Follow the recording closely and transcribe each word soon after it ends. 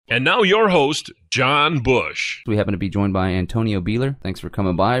And now your host, John Bush. We happen to be joined by Antonio Beeler. Thanks for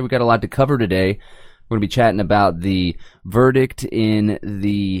coming by. We got a lot to cover today. We're going to be chatting about the verdict in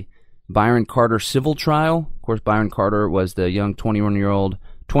the Byron Carter civil trial. Of course, Byron Carter was the young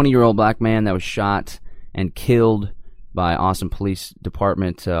 20-year-old black man that was shot and killed by Austin Police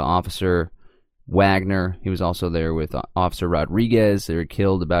Department Officer Wagner. He was also there with Officer Rodriguez. They were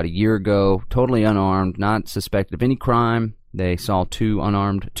killed about a year ago, totally unarmed, not suspected of any crime. They saw two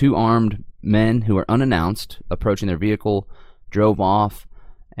armed men who were unannounced approaching their vehicle, drove off,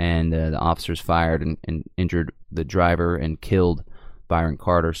 and the officers fired and injured the driver and killed Byron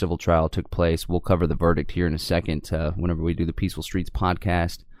Carter. Civil trial took place. We'll cover the verdict here in a second whenever we do the Peaceful Streets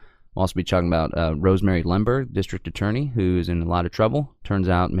podcast. We'll also be talking about Rosemary Lemberg, district attorney, who's in a lot of trouble. Turns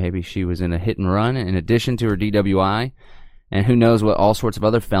out maybe she was in a hit and run in addition to her DWI, and who knows what all sorts of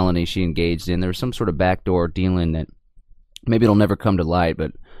other felonies she engaged in. There was some sort of backdoor dealing that maybe it'll never come to light,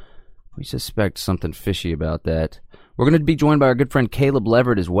 but we suspect something fishy about that. We're going to be joined by our good friend Caleb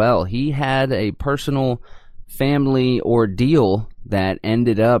Leverett as well. He had a personal family ordeal that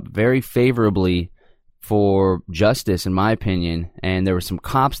ended up very favorably for justice, in my opinion, and there were some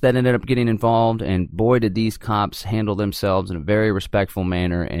cops that ended up getting involved, and boy, did these cops handle themselves in a very respectful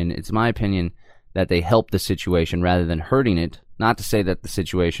manner, and it's my opinion that they helped the situation rather than hurting it. Not to say that the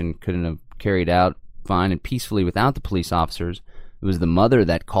situation couldn't have carried out fine and peacefully without the police officers. It was the mother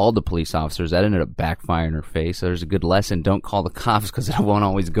that called the police officers. That ended up backfiring in her face. So there's a good lesson. Don't call the cops because it won't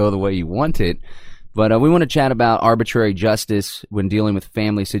always go the way you want it. But we want to chat about arbitrary justice when dealing with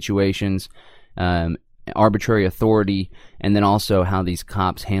family situations, arbitrary authority, and then also how these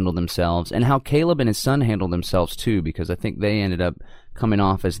cops handle themselves and how Caleb and his son handled themselves too, because I think they ended up coming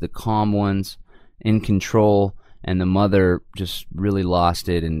off as the calm ones, in control, and the mother just really lost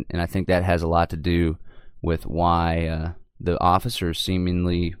it, and I think that has a lot to do with why the officers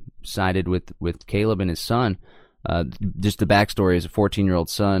seemingly sided with Caleb and his son. Just the backstory is a 14-year-old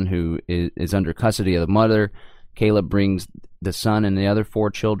son who is under custody of the mother. Caleb brings the son and the other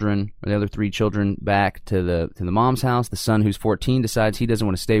the other three children back to the mom's house. The son, who's 14, decides he doesn't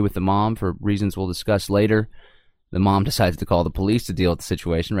want to stay with the mom for reasons we'll discuss later. The mom decides to call the police to deal with the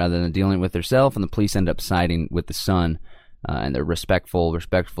situation rather than dealing with herself, and the police end up siding with the son, and they're respectful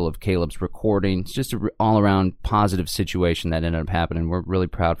of Caleb's recording. It's just an all-around positive situation that ended up happening. We're really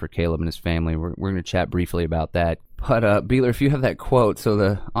proud for Caleb and his family. We're going to chat briefly about that. But, Beeler, if you have that quote, so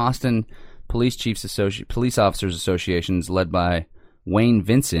the Austin Police Officers Association is led by Wayne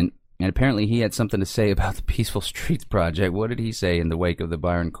Vincent, and apparently he had something to say about the Peaceful Streets Project. What did he say in the wake of the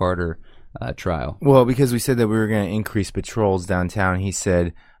Byron Carter trial? Well, because we said that we were going to increase patrols downtown, he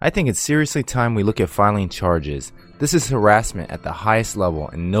said, "I think it's seriously time we look at filing charges. This is harassment at the highest level,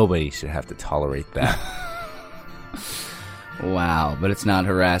 and nobody should have to tolerate that." Wow, but it's not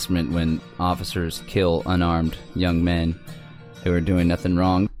harassment when officers kill unarmed young men who are doing nothing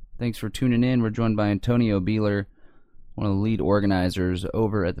wrong. Thanks for tuning in. We're joined by Antonio Beeler, one of the lead organizers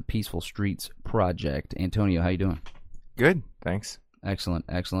over at the Peaceful Streets Project. Antonio, how you doing? Good, thanks. Excellent.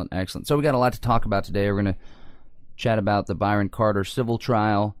 So we got a lot to talk about today. We're going to chat about the Byron Carter civil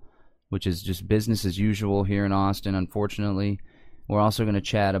trial, which is just business as usual here in Austin, unfortunately. We're also going to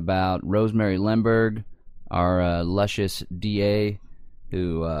chat about Rosemary Lemberg, our luscious DA,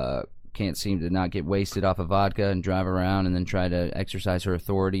 who can't seem to not get wasted off of vodka and drive around and then try to exercise her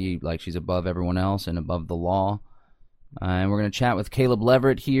authority like she's above everyone else and above the law. And we're going to chat with Caleb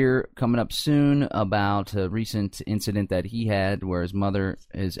Leverett here coming up soon about a recent incident that he had where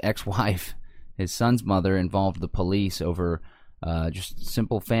his ex-wife, his son's mother, involved the police over just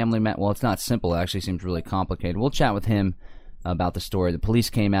simple family well, it's not simple. It actually seems really complicated. We'll chat with him about the story. The police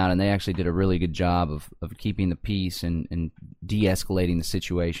came out, and they actually did a really good job of keeping the peace and de-escalating the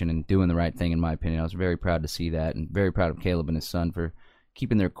situation and doing the right thing, in my opinion. I was very proud to see that, and very proud of Caleb and his son for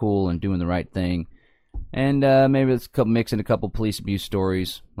keeping their cool and doing the right thing. And maybe let's mix in a couple police abuse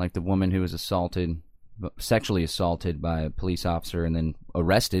stories, like the woman who was sexually assaulted by a police officer and then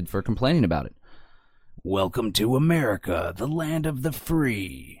arrested for complaining about it. Welcome to America, the land of the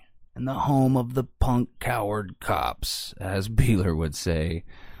free, and the home of the punk coward cops, as Beeler would say.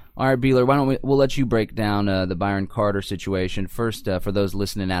 All right, Beeler, why don't we'll let you break down the Byron Carter situation. First, for those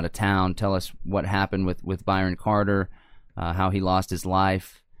listening out of town, tell us what happened with Byron Carter, how he lost his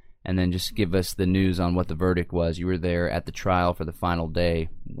life, and then just give us the news on what the verdict was. You were there at the trial for the final day.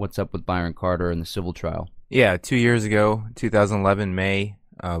 What's up with Byron Carter and the civil trial? Yeah, 2 years ago, 2011, May,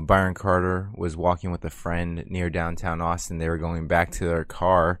 Byron Carter was walking with a friend near downtown Austin. They were going back to their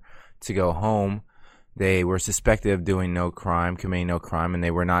car to go home. They were suspected of committing no crime, and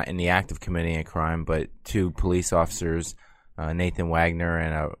they were not in the act of committing a crime, but two police officers Nathan Wagner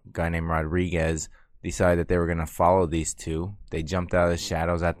and a guy named Rodriguez, decided that they were going to follow these two. They jumped out of the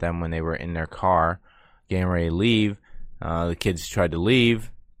shadows at them when they were in their car, getting ready to leave. The kids tried to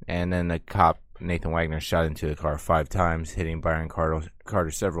leave, and then the cop, Nathan Wagner, shot into the car 5 times, hitting Byron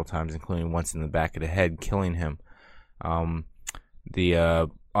Carter several times, including once in the back of the head, killing him. The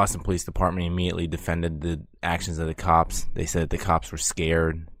Austin Police Department immediately defended the actions of the cops. They said the cops were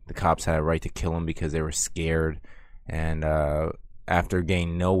scared. The cops had a right to kill him because they were scared. And after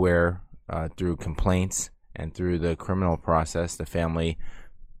getting nowhere through complaints and through the criminal process, the family,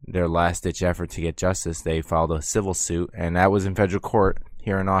 their last-ditch effort to get justice, they filed a civil suit, and that was in federal court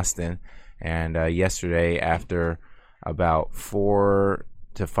here in Austin. And yesterday, after about 4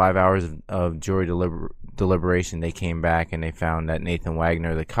 to 5 hours of jury deliberation, they came back and they found that Nathan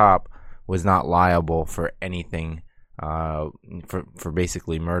Wagner, the cop, was not liable for anything, for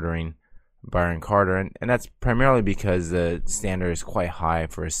basically murdering Byron Carter, and that's primarily because the standard is quite high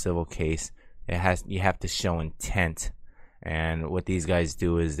for a civil case. You have to show intent, and what these guys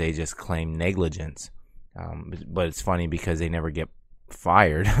do is they just claim negligence. But it's funny because they never get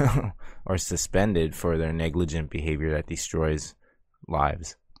fired or suspended for their negligent behavior that destroys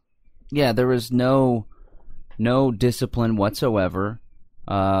lives. Yeah, there was no discipline whatsoever.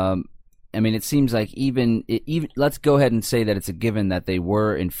 I mean, it seems like even let's go ahead and say that it's a given that they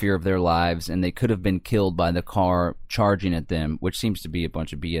were in fear of their lives and they could have been killed by the car charging at them, which seems to be a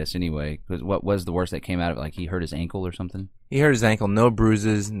bunch of BS anyway. Because what was the worst that came out of it? Like he hurt his ankle or something? He hurt his ankle. No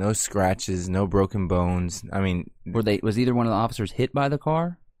bruises, no scratches, no broken bones. I mean, was either one of the officers hit by the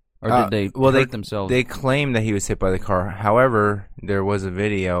car, or did they hurt themselves? They claimed that he was hit by the car. However, there was a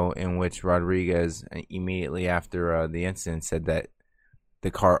video in which Rodriguez immediately after the incident said that the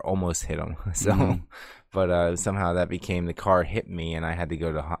car almost hit him. So, but somehow that became the car hit me, and I had to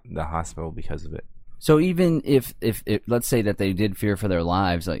go to the hospital because of it. So even if let's say that they did fear for their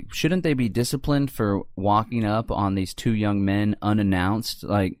lives, like shouldn't they be disciplined for walking up on these 2 young men unannounced?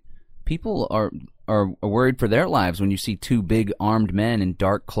 Like people are worried for their lives when you see 2 big armed men in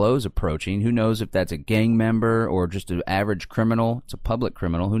dark clothes approaching. Who knows if that's a gang member or just an average criminal? It's a public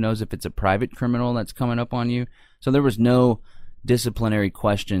criminal. Who knows if it's a private criminal that's coming up on you? So there was no disciplinary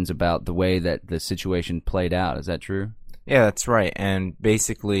questions about the way that the situation played out. Is that true? Yeah, that's right. And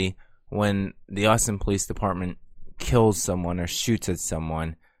basically, when the Austin Police Department kills someone or shoots at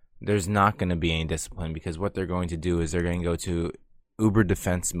someone, there's not going to be any discipline, because what they're going to do is they're going to go to uber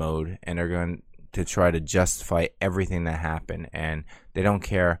defense mode, and they're going to try to justify everything that happened, and they don't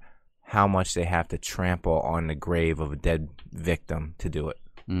care how much they have to trample on the grave of a dead victim to do it.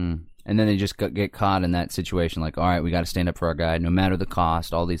 And then they just get caught in that situation, like, all right, we got to stand up for our guy, no matter the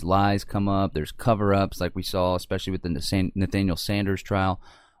cost. All these lies come up. There's cover-ups, like we saw, especially with the Nathaniel Sanders trial.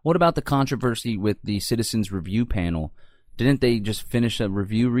 What about the controversy with the Citizens Review Panel? Didn't they just finish a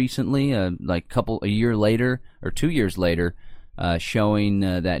review recently, like a year later or 2 years later, showing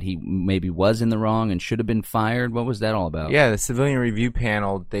that he maybe was in the wrong and should have been fired? What was that all about? Yeah, the Civilian Review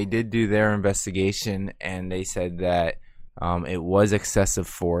Panel, they did do their investigation, and they said that it was excessive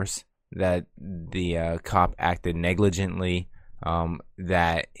force, that the cop acted negligently,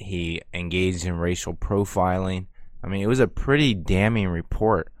 that he engaged in racial profiling. I mean, it was a pretty damning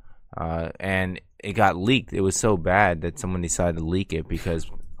report, and it got leaked. It was so bad that someone decided to leak it because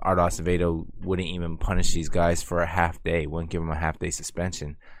Art Acevedo wouldn't even punish these guys for a half day, wouldn't give them a half-day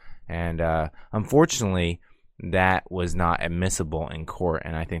suspension. And unfortunately, that was not admissible in court,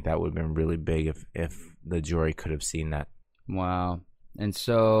 and I think that would have been really big if the jury could have seen that. Wow. And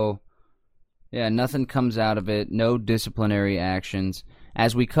so, yeah, nothing comes out of it, no disciplinary actions.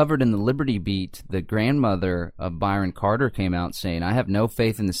 As we covered in the Liberty Beat, the grandmother of Byron Carter came out saying, I have no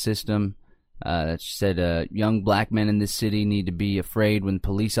faith in the system. She said, young black men in this city need to be afraid when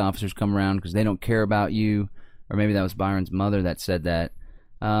police officers come around because they don't care about you. Or maybe that was Byron's mother that said that.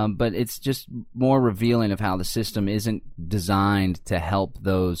 But it's just more revealing of how the system isn't designed to help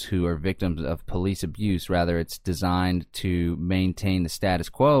those who are victims of police abuse. Rather, it's designed to maintain the status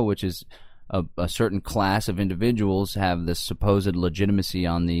quo, which is a certain class of individuals have the supposed legitimacy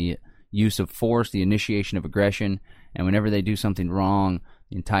on the use of force, the initiation of aggression, and whenever they do something wrong,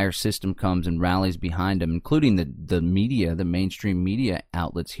 the entire system comes and rallies behind them, including the media. The mainstream media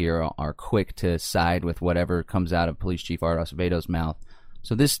outlets here are quick to side with whatever comes out of Police Chief Art Acevedo's mouth.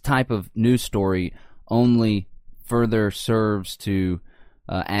 So this type of news story only further serves to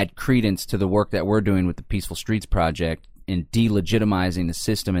add credence to the work that we're doing with the Peaceful Streets Project in delegitimizing the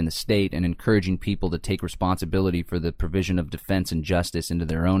system and the state and encouraging people to take responsibility for the provision of defense and justice into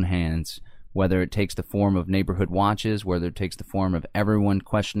their own hands, whether it takes the form of neighborhood watches, whether it takes the form of everyone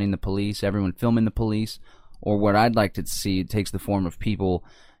questioning the police, everyone filming the police, or what I'd like to see, it takes the form of people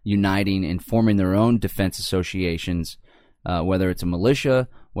uniting and forming their own defense associations, whether it's a militia,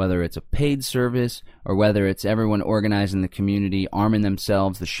 whether it's a paid service, or whether it's everyone organizing the community, arming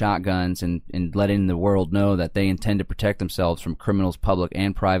themselves with shotguns and letting the world know that they intend to protect themselves from criminals, public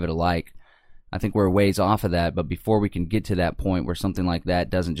and private alike. I think we're a ways off of that, but before we can get to that point where something like that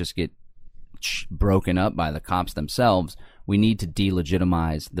doesn't just get broken up by the cops themselves, we need to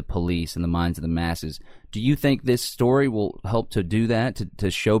delegitimize the police in the minds of the masses. Do you think this story will help to do that,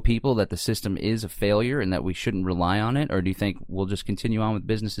 to show people that the system is a failure and that we shouldn't rely on it, or do you think we'll just continue on with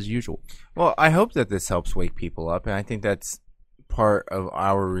business as usual? Well, I hope that this helps wake people up, and I think that's part of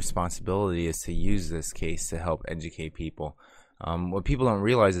our responsibility is to use this case to help educate people. What people don't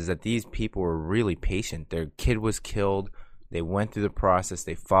realize is that these people were really patient. Their kid was killed. They went through the process.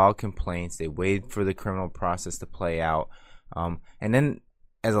 They filed complaints. They waited for the criminal process to play out. And then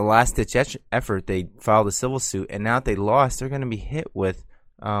as a last-ditch effort, they filed a civil suit. And now that they lost, they're going to be hit with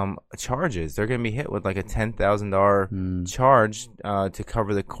charges. They're going to be hit with like a $10,000 charge to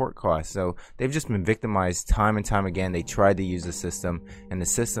cover the court costs. So they've just been victimized time and time again. They tried to use the system, and the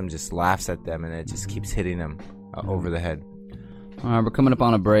system just laughs at them, and it just keeps hitting them over the head. All right, we're coming up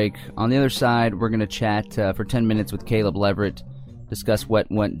on a break. On the other side, we're going to chat for 10 minutes with Caleb Leverett, discuss what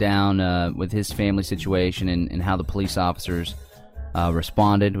went down with his family situation and how the police officers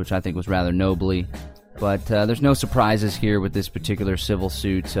responded, which I think was rather nobly. But there's no surprises here with this particular civil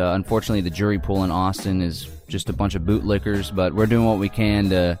suit. Unfortunately, the jury pool in Austin is just a bunch of bootlickers, but we're doing what we can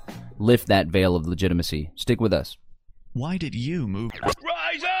to lift that veil of legitimacy. Stick with us. Why did you move?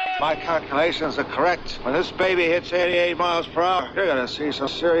 Rise up! My calculations are correct. When this baby hits 88 miles per hour, you're going to see some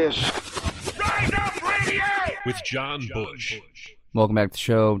serious... Rise up, radio! With John Bush. Welcome back to the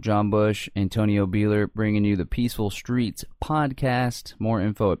show. John Bush, Antonio Beeler, bringing you the Peaceful Streets Podcast. More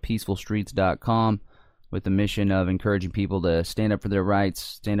info at PeacefulStreets.com with the mission of encouraging people to stand up for their rights,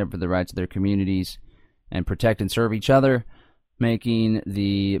 stand up for the rights of their communities, and protect and serve each other, making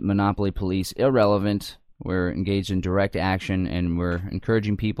the monopoly police irrelevant. We're engaged in direct action, and we're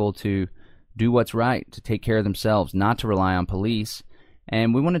encouraging people to do what's right, to take care of themselves, not to rely on police.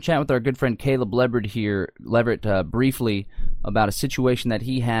 And we want to chat with our good friend Caleb Leverett briefly about a situation that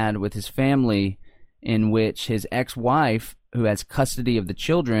he had with his family in which his ex-wife, who has custody of the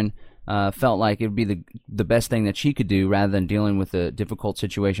children, felt like it would be the best thing that she could do rather than dealing with a difficult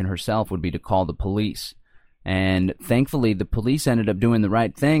situation herself would be to call the police. And thankfully, the police ended up doing the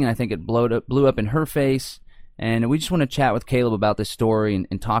right thing, and I think it blew up in her face. And we just want to chat with Caleb about this story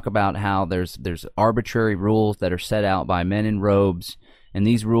and talk about how there's arbitrary rules that are set out by men in robes, and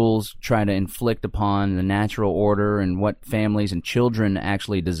these rules try to inflict upon the natural order and what families and children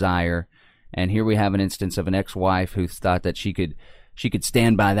actually desire. And here we have an instance of an ex-wife who thought that she could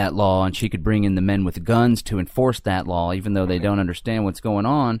stand by that law, and she could bring in the men with guns to enforce that law, even though they don't understand what's going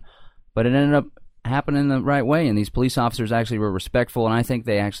on. But it ended up happening the right way, and these police officers actually were respectful, and I think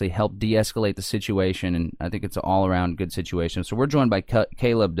they actually helped de-escalate the situation, and I think it's an all-around good situation. So we're joined by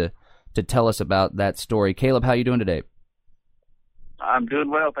Caleb to tell us about that story. Caleb, how are you doing today? I'm doing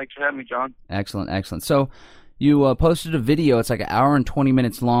well. Thanks for having me, John. Excellent. So you posted a video, it's like an hour and 20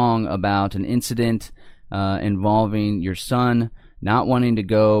 minutes long, about an incident involving your son not wanting to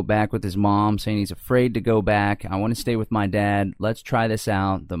go back with his mom, saying he's afraid to go back. I want to stay with my dad. Let's try this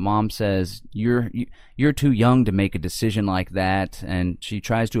out. The mom says, you're too young to make a decision like that. And she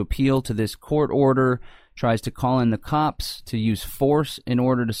tries to appeal to this court order, tries to call in the cops to use force in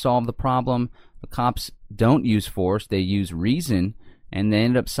order to solve the problem. The cops don't use force. They use reason. And they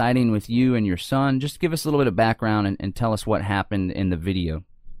end up siding with you and your son. Just give us a little bit of background and tell us what happened in the video.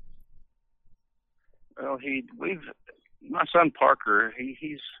 Well, my son Parker,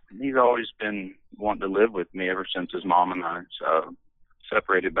 he's always been wanting to live with me ever since his mom and I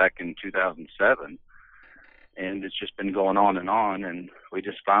separated back in 2007, and it's just been going on, and we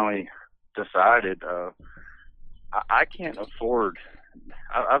just finally decided I can't afford.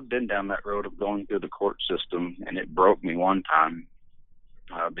 I've been down that road of going through the court system, and it broke me one time,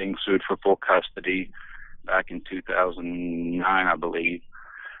 being sued for full custody back in 2009, I believe,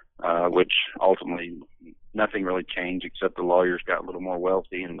 which ultimately nothing really changed except the lawyers got a little more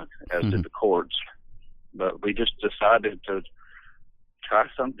wealthy, and as did the courts. But we just decided to try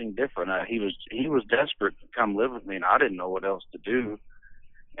something different. He was desperate to come live with me, and I didn't know what else to do.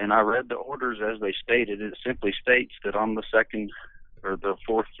 And I read the orders as they stated. It simply states that on the second or the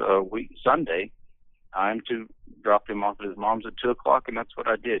fourth week Sunday, I'm to drop him off at his mom's at 2:00, and that's what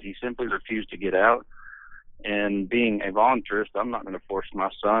I did. He simply refused to get out. And being a voluntarist, I'm not going to force my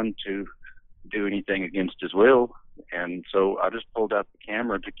son to do anything against his will. And so I just pulled out the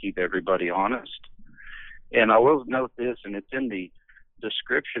camera to keep everybody honest. And I will note this, and it's in the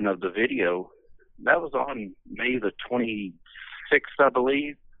description of the video. That was on May the 26th, I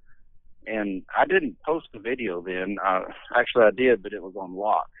believe. And I didn't post the video then. Actually, I did, but it was on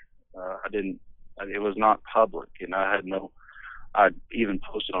lock. It was not public, and I even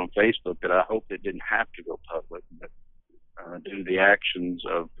posted on Facebook that I hoped it didn't have to go public, but due to the actions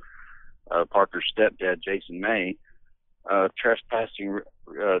of Parker's stepdad, Jason May, trespassing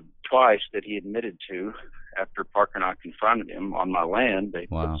twice that he admitted to after Parker and I confronted him on my land. They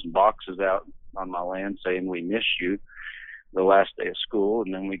put some boxes out on my land saying, "We miss you," the last day of school.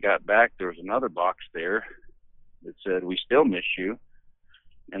 And then we got back, there was another box there that said, "We still miss you."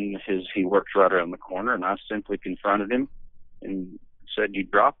 And he works right around the corner, and I simply confronted him and said, "You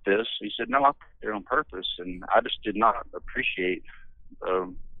dropped this." He said, "No, I put it there on purpose." And I just did not appreciate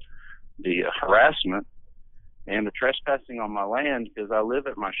the harassment and the trespassing on my land, because I live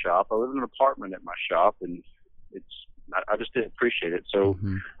at my shop. I live in an apartment at my shop, and I just didn't appreciate it. So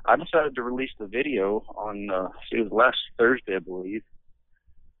I decided to release the video on it was last Thursday, I believe,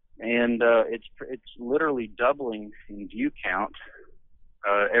 and it's literally doubling in view count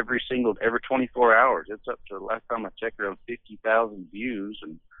every 24 hours. It's up to, last time I checked, around 50,000 views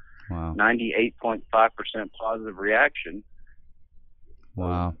and 98.5% positive reaction.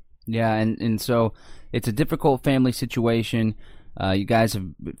 Wow. Yeah, and so it's a difficult family situation. You guys have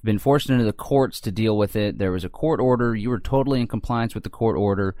been forced into the courts to deal with it. There was a court order. You were totally in compliance with the court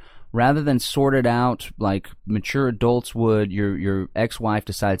order. Rather than sort it out like mature adults would, your ex-wife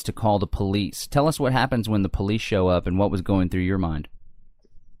decides to call the police. Tell us what happens when the police show up and what was going through your mind.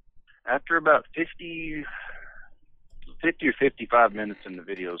 After about 50 or 55 minutes in the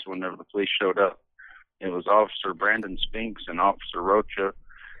videos, whenever the police showed up, it was Officer Brandon Spinks and Officer Rocha.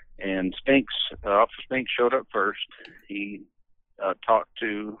 And Officer Spinks showed up first. He talked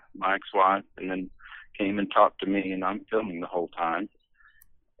to my ex-wife and then came and talked to me, and I'm filming the whole time.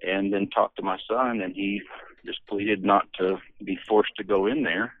 And then talked to my son, and he just pleaded not to be forced to go in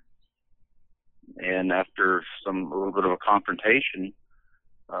there. And after a little bit of a confrontation,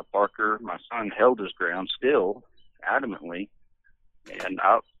 Parker, my son, held his ground still, adamantly. And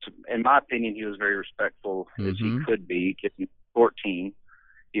in my opinion, he was very respectful as he could be, getting 14.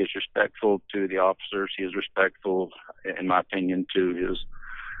 He is respectful to the officers. He is respectful, in my opinion, to his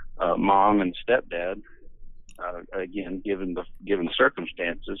mom and stepdad. Again, given the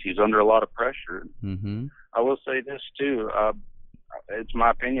circumstances, he's under a lot of pressure. I will say this too: it's my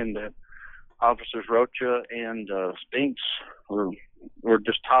opinion that Officers Rocha and Spinks were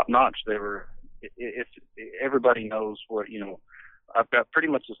just top notch. They were. If everybody knows what I've got pretty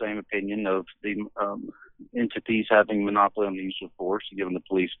much the same opinion of the entities having monopoly on the use of force, given the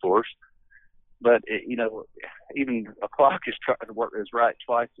police force. But even a clock is trying to work is right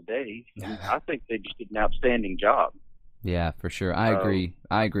twice a day. And I think they just did an outstanding job. Yeah, for sure. I agree.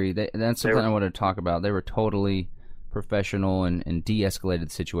 That's something I wanted to talk about. They were totally professional and de-escalated the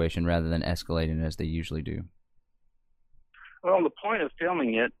situation rather than escalating as they usually do. Well, the point of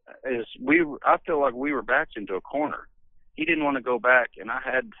filming it is I feel like we were backed into a corner. He didn't want to go back, and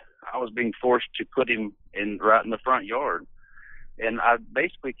I was being forced to put him right in the front yard. And I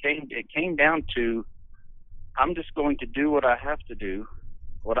basically it came down to, I'm just going to do what I have to do,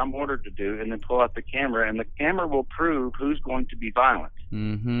 what I'm ordered to do, and then pull out the camera, and the camera will prove who's going to be violent.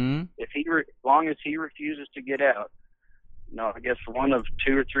 If as long as he refuses to get out, I guess one of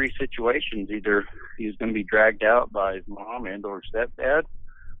two or three situations: either he's going to be dragged out by his mom and or stepdad,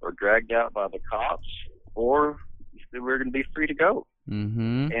 or dragged out by the cops, or we're going to be free to go.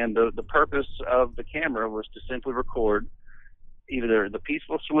 And the purpose of the camera was to simply record either the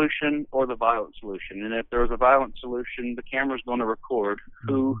peaceful solution or the violent solution. And if there was a violent solution, the camera's going to record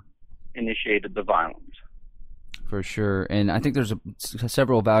who initiated the violence. For sure. And I think there's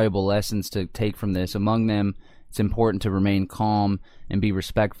several valuable lessons to take from this. Among them, it's important to remain calm and be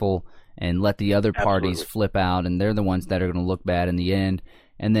respectful and let the other parties flip out, and they're the ones that are going to look bad in the end.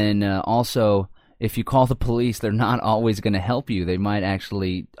 And then also, if you call the police, they're not always going to help you. They might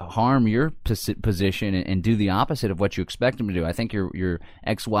actually harm your position and do the opposite of what you expect them to do. I think your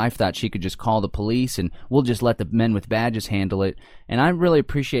ex-wife thought she could just call the police and we'll just let the men with badges handle it. And I really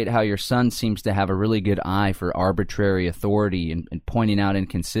appreciate how your son seems to have a really good eye for arbitrary authority and pointing out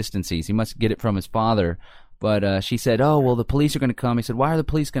inconsistencies. He must get it from his father. But she said, "Oh, well, the police are going to come." He said, "Why are the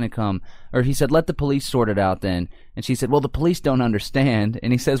police going to come?" Or he said, "Let the police sort it out then." And she said, "Well, the police don't understand."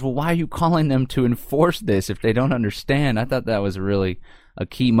 And he says, "Well, why are you calling them to enforce this if they don't understand?" I thought that was really a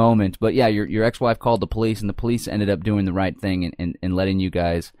key moment. But yeah, your ex-wife called the police, and the police ended up doing the right thing and letting you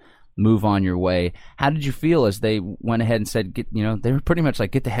guys move on your way. How did you feel as they went ahead and said, they were pretty much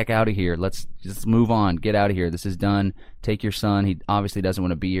like, get the heck out of here. Let's just move on. Get out of here. This is done. Take your son. He obviously doesn't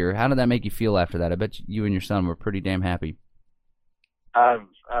want to be here. How did that make you feel after that? I bet you and your son were pretty damn happy.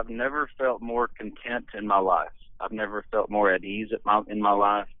 I've never felt more content in my life. I've never felt more at ease in my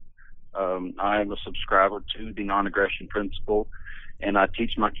life. I am a subscriber to the non-aggression principle, and I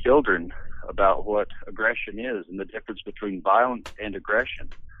teach my children about what aggression is and the difference between violence and aggression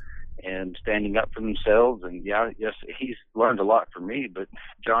and standing up for themselves. And yes, he's learned a lot from me, but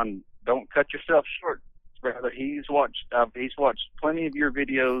John, don't cut yourself short. Rather, he's watched plenty of your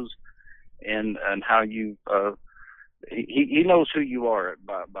videos and how you he knows who you are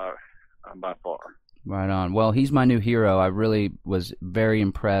by far. Right on. Well, he's my new hero. I really was very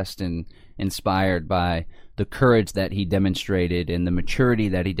impressed and inspired by the courage that he demonstrated and the maturity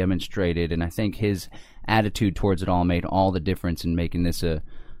that he demonstrated, and I think his attitude towards it all made all the difference in making this a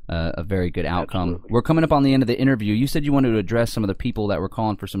very good outcome. Absolutely. We're coming up on the end of the interview. You said you wanted to address some of the people that were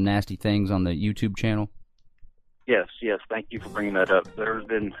calling for some nasty things on the YouTube channel? Yes. Thank you for bringing that up. There's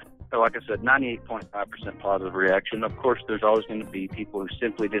been, like I said, 98.5% positive reaction. Of course, there's always going to be people who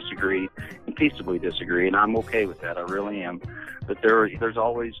simply disagree and peaceably disagree, and I'm okay with that. I really am. But there's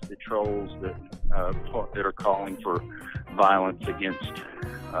always the trolls that are calling for violence against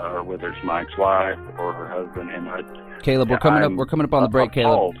whether it's my ex-wife or her husband. And Caleb, we're coming up on the break.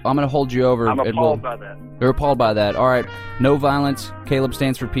 Appalled. Caleb, I'm going to hold you over. I'm appalled by that. You're appalled by that. All right. No violence. Caleb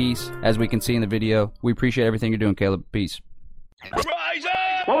stands for peace, as we can see in the video. We appreciate everything you're doing, Caleb. Peace. Rise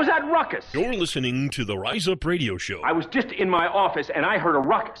up! What was that ruckus? You're listening to the Rise Up Radio Show. I was just in my office and I heard a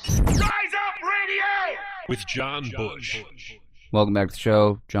ruckus. Rise Up Radio! With John Bush. Welcome back to the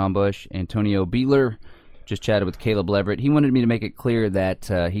show. John Bush, Antonio Beeler. Just chatted with Caleb Leverett. He wanted me to make it clear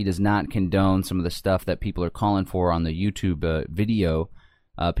that he does not condone some of the stuff that people are calling for on the YouTube video.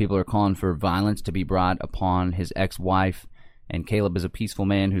 People are calling for violence to be brought upon his ex-wife, and Caleb is a peaceful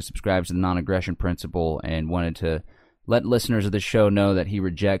man who subscribes to the non-aggression principle and wanted to let listeners of the show know that he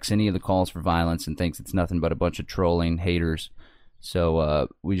rejects any of the calls for violence and thinks it's nothing but a bunch of trolling haters. So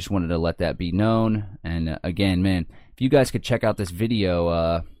we just wanted to let that be known. And again, man, if you guys could check out this video,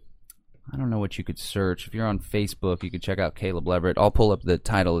 I don't know what you could search. If you're on Facebook, you could check out Caleb Leverett. I'll pull up the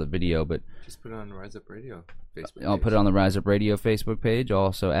title of the video, but just put it on the Rise Up Radio Facebook page. I'll put it on the Rise Up Radio Facebook page. I'll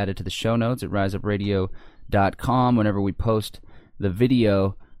also add it to the show notes at riseupradio.com whenever we post the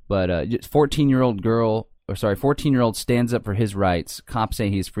video. But 14-year-old stands up for his rights. Cops say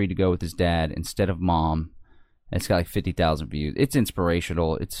he's free to go with his dad instead of mom. It's got like 50,000 views. It's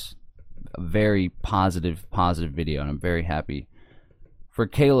inspirational. It's a very positive video, and I'm very happy for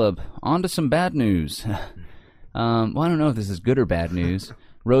Caleb. On to some bad news. I don't know if this is good or bad news.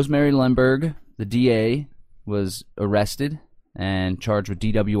 Rosemary Lemberg, the DA, was arrested and charged with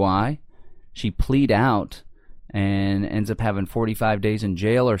DWI. She pleaded out and ends up having 45 days in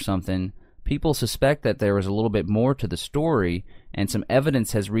jail or something. People suspect that there was a little bit more to the story, and some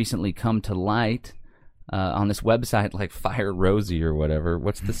evidence has recently come to light on this website like Fire Rosie or whatever.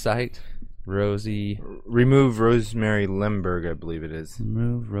 What's the site? Remove Rosemary Lemberg, I believe it is.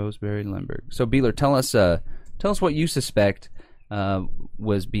 Remove Rosemary Lemberg. So, Beeler, tell us what you suspect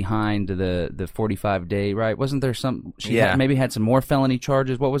was behind the 45-day, right? Wasn't there some? Maybe had some more felony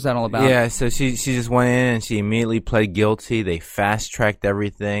charges. What was that all about? Yeah, so she just went in and she immediately pled guilty. They fast-tracked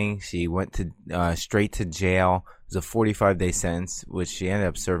everything. She went to straight to jail. It was a 45-day sentence, which she ended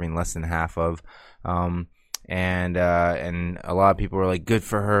up serving less than half of. And a lot of people were like, "Good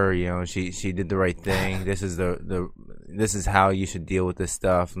for her, you know, she did the right thing. This is this is how you should deal with this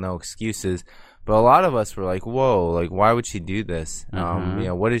stuff. No excuses." But a lot of us were like, "Whoa, like why would she do this?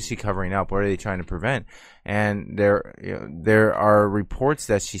 What is she covering up? What are they trying to prevent?" And there are reports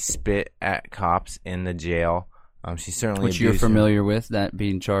that she spit at cops in the jail. She certainly which you're familiar with, that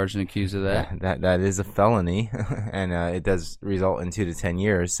being charged and accused of that. That is a felony, and it does result in 2 to 10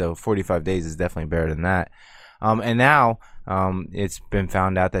 years. So 45 days is definitely better than that. And now it's been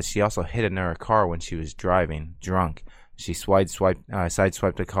found out that she also hit another car when she was driving drunk. She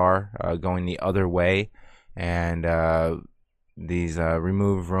sideswiped a car going the other way, and these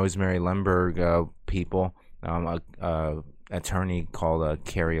Remove Rosemary Lemberg people, attorney called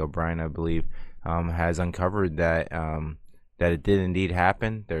Carrie O'Brien, I believe, has uncovered that it did indeed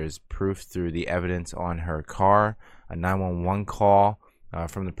happen. There's proof through the evidence on her car, a 911 call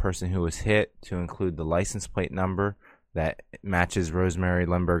from the person who was hit to include the license plate number that matches Rosemary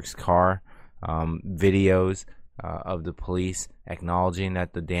Lemberg's car, videos of the police acknowledging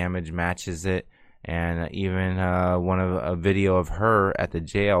that the damage matches it, and even a video of her at the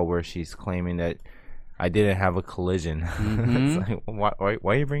jail where she's claiming that I didn't have a collision. It's like, why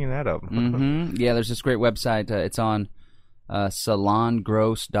are you bringing that up? Yeah, there's this great website. It's on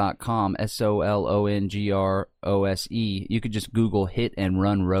solongrose.com, SOLONGROSE. You could just Google hit and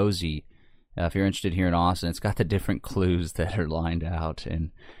run Rosie if you're interested here in Austin. It's got the different clues that are lined out,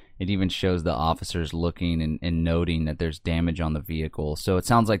 and it even shows the officers looking and noting that there's damage on the vehicle. So it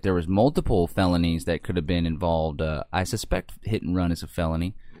sounds like there was multiple felonies that could have been involved. I suspect hit and run is a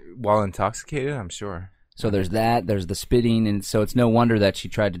felony. While intoxicated, I'm sure. So there's that. There's the spitting, and so it's no wonder that she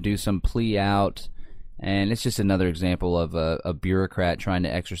tried to do some plea out. And it's just another example of a bureaucrat trying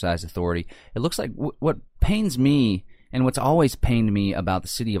to exercise authority. It looks like what pains me, and what's always pained me about the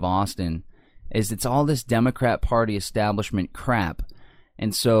city of Austin, is it's all this Democrat Party establishment crap.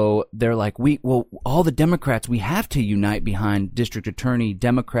 And so they're like, all the Democrats, we have to unite behind District Attorney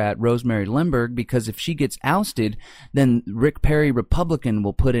Democrat Rosemary Limburg, because if she gets ousted, then Rick Perry, Republican,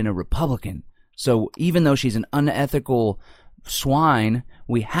 will put in a Republican. So even though she's an unethical swine,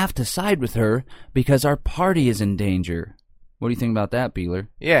 we have to side with her because our party is in danger. What do you think about that, Beeler?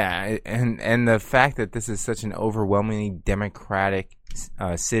 Yeah, and the fact that this is such an overwhelmingly Democratic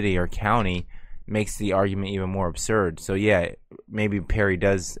city or county makes the argument even more absurd. So yeah, maybe Perry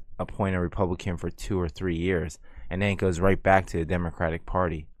does appoint a Republican for 2 or 3 years, and then it goes right back to the Democratic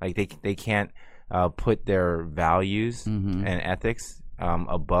Party. Like they can't put their values and ethics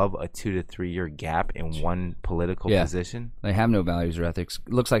above a 2 to 3 year gap in one political position. They have no values or ethics.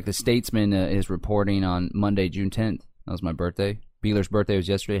 Looks like the Statesman is reporting on Monday, June 10th. That was my birthday. Beeler's birthday was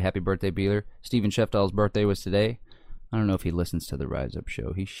yesterday. Happy birthday, Beeler. Stephen Sheftall's birthday was today. I don't know if he listens to the Rise Up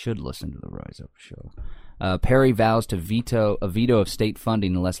Show. He should listen to the Rise Up Show. Perry vows to veto of state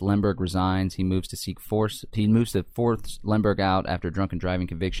funding unless Limburg resigns. He moves to force Limburg out after drunken driving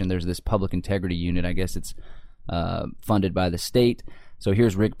conviction. There's this public integrity unit. I guess it's funded by the state. So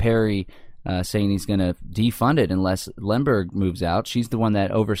here's Rick Perry saying he's going to defund it unless Limburg moves out. She's the one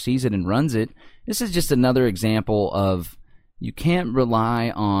that oversees it and runs it. This is just another example of you can't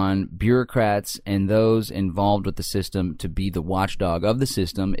rely on bureaucrats and those involved with the system to be the watchdog of the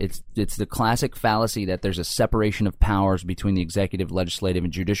system. It's the classic fallacy that there's a separation of powers between the executive, legislative,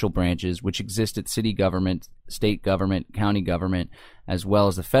 and judicial branches, which exist at city government, state government, county government, as well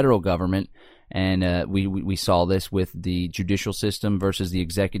as the federal government. And we saw this with the judicial system versus the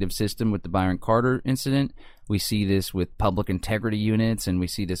executive system with the Byron Carter incident. We see this with public integrity units, and we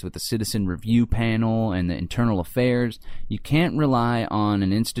see this with the Citizen Review Panel and the Internal Affairs. You can't rely on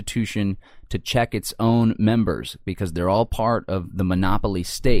an institution to check its own members because they're all part of the monopoly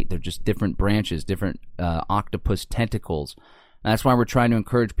state. They're just different branches, different octopus tentacles. That's why we're trying to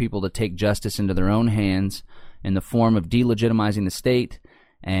encourage people to take justice into their own hands in the form of delegitimizing the state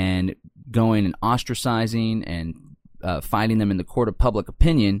and going and ostracizing and fighting them in the court of public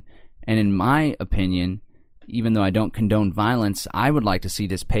opinion. And in my opinion, even though I don't condone violence, I would like to see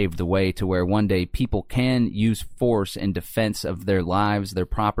this pave the way to where one day people can use force in defense of their lives, their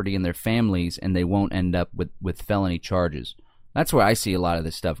property, and their families, and they won't end up with felony charges. That's where I see a lot of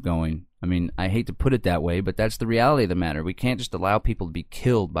this stuff going. I mean, I hate to put it that way, but that's the reality of the matter. We can't just allow people to be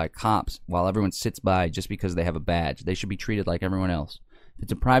killed by cops while everyone sits by just because they have a badge. They should be treated like everyone else. If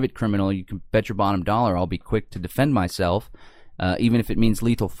it's a private criminal, you can bet your bottom dollar I'll be quick to defend myself, even if it means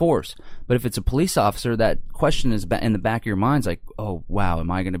lethal force. But if it's a police officer, that question is in the back of your mind, like, oh, wow, am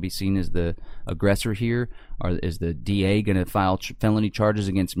I going to be seen as the aggressor here? Or is the DA going to file felony charges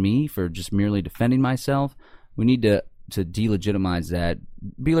against me for just merely defending myself? We need to delegitimize that.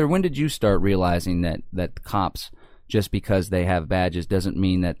 Beeler, when did you start realizing that cops, just because they have badges, doesn't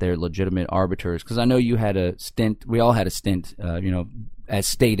mean that they're legitimate arbiters? Because I know you had a stint, we all had a stint, as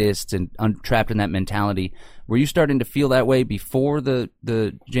statists and trapped in that mentality. Were you starting to feel that way before the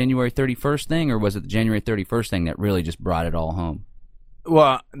January 31st thing, or was it the January 31st thing that really just brought it all home?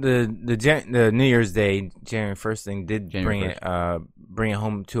 Well, the New Year's Day, January 1st thing did bring it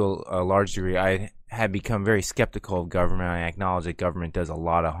home to a large degree. I had become very skeptical of government. I acknowledge that government does a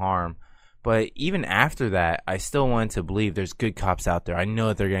lot of harm. But even after that, I still wanted to believe there's good cops out there. I know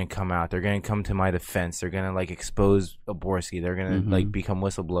that they're going to come out. They're going to come to my defense. They're going to, expose Aborski. They're going to, become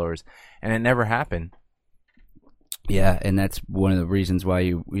whistleblowers. And it never happened. Yeah, and that's one of the reasons why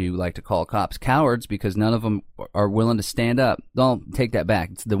you like to call cops cowards, because none of them are willing to stand up. Don't take that back.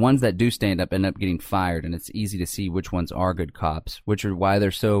 It's the ones that do stand up end up getting fired, and it's easy to see which ones are good cops, which are why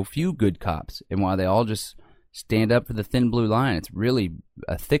there's so few good cops, and why they all just stand up for the thin blue line. It's really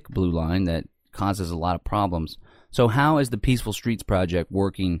a thick blue line that causes a lot of problems. So how is the Peaceful Streets Project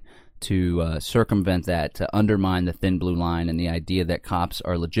working to circumvent that, to undermine the thin blue line and the idea that cops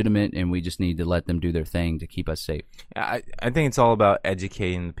are legitimate and we just need to let them do their thing to keep us safe. I think it's all about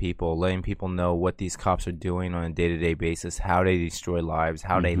educating the people, letting people know what these cops are doing on a day-to-day basis, how they destroy lives,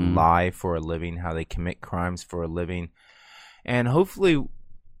 how they lie for a living, how they commit crimes for a living. And hopefully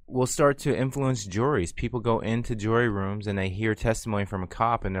we'll start to influence juries. People go into jury rooms and they hear testimony from a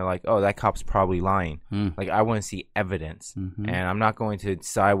cop and they're like, oh, that cop's probably lying. Like, I want to see evidence. And I'm not going to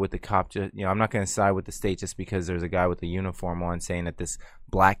side with the cop. I'm not going to side with the state just because there's a guy with a uniform on saying that this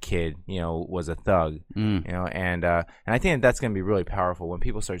black kid, was a thug. And I think that's going to be really powerful when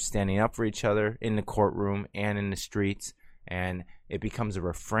people start standing up for each other in the courtroom and in the streets, and it becomes a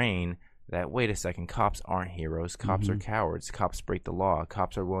refrain that, wait a second, cops aren't heroes. Cops are cowards. Cops break the law.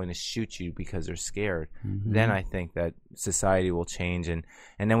 Cops are willing to shoot you because they're scared. Then I think that society will change, and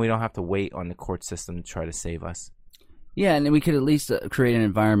then we don't have to wait on the court system to try to save us. Yeah, and we could at least create an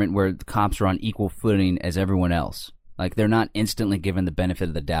environment where the cops are on equal footing as everyone else. Like, they're not instantly given the benefit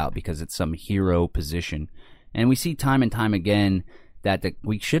of the doubt because it's some hero position. And we see time and time again that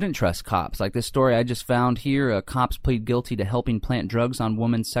we shouldn't trust cops. Like this story I just found here, cops plead guilty to helping plant drugs on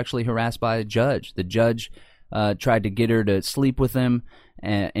woman sexually harassed by a judge. The judge tried to get her to sleep with him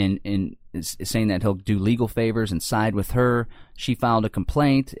and saying that he'll do legal favors and side with her. She filed a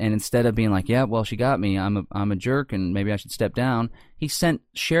complaint, and instead of being like, yeah, well, she got me, I'm a jerk and maybe I should step down, he sent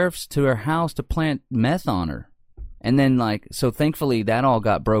sheriffs to her house to plant meth on her. And then, so thankfully that all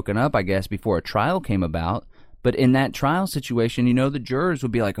got broken up, I guess, before a trial came about. But in that trial situation, the jurors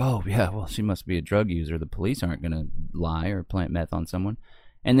would be like, oh, yeah, well, she must be a drug user. The police aren't going to lie or plant meth on someone.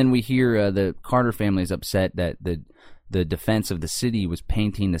 And then we hear the Carter family is upset that the defense of the city was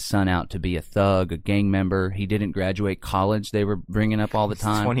painting the son out to be a thug, a gang member. He didn't graduate college, they were bringing up all the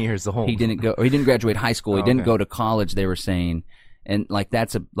time. 20 years old. He didn't graduate high school. He didn't go to college, they were saying. And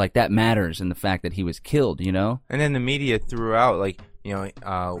that matters in the fact that he was killed, And then the media threw out,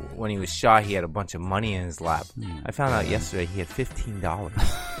 when he was shot, he had a bunch of money in his lap. I found out yesterday he had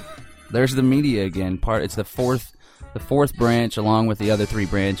 $15. There's the media again. It's the fourth branch along with the other three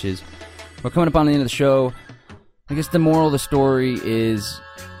branches. We're coming up on the end of the show. I guess the moral of the story is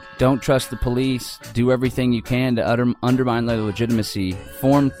don't trust the police. Do everything you can to undermine their legitimacy.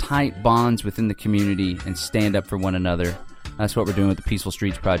 Form tight bonds within the community and stand up for one another. That's what we're doing with the Peaceful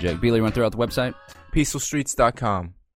Streets Project. Beeler, you want to throw out the website? PeacefulStreets.com.